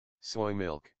Soy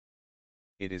milk.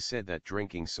 It is said that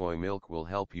drinking soy milk will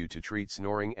help you to treat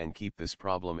snoring and keep this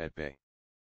problem at bay.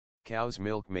 Cow's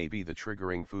milk may be the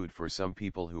triggering food for some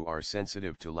people who are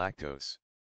sensitive to lactose.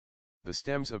 The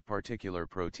stems of particular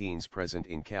proteins present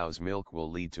in cow's milk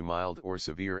will lead to mild or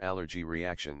severe allergy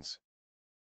reactions.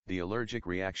 The allergic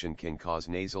reaction can cause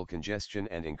nasal congestion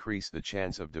and increase the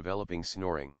chance of developing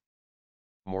snoring.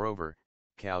 Moreover,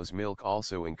 cow's milk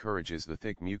also encourages the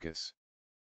thick mucus.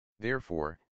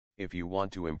 Therefore, if you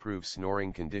want to improve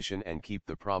snoring condition and keep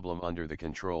the problem under the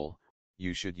control,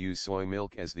 you should use soy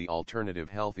milk as the alternative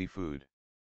healthy food.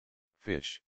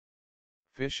 Fish.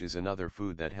 Fish is another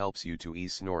food that helps you to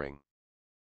ease snoring.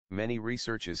 Many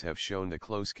researches have shown the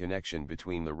close connection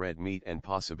between the red meat and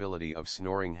possibility of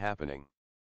snoring happening.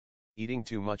 Eating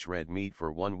too much red meat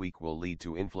for 1 week will lead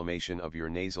to inflammation of your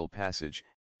nasal passage.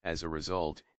 As a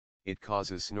result, it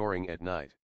causes snoring at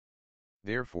night.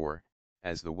 Therefore,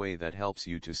 as the way that helps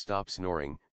you to stop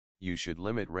snoring, you should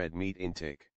limit red meat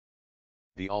intake.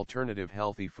 The alternative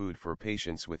healthy food for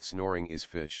patients with snoring is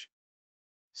fish.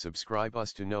 Subscribe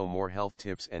us to know more health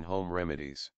tips and home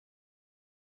remedies.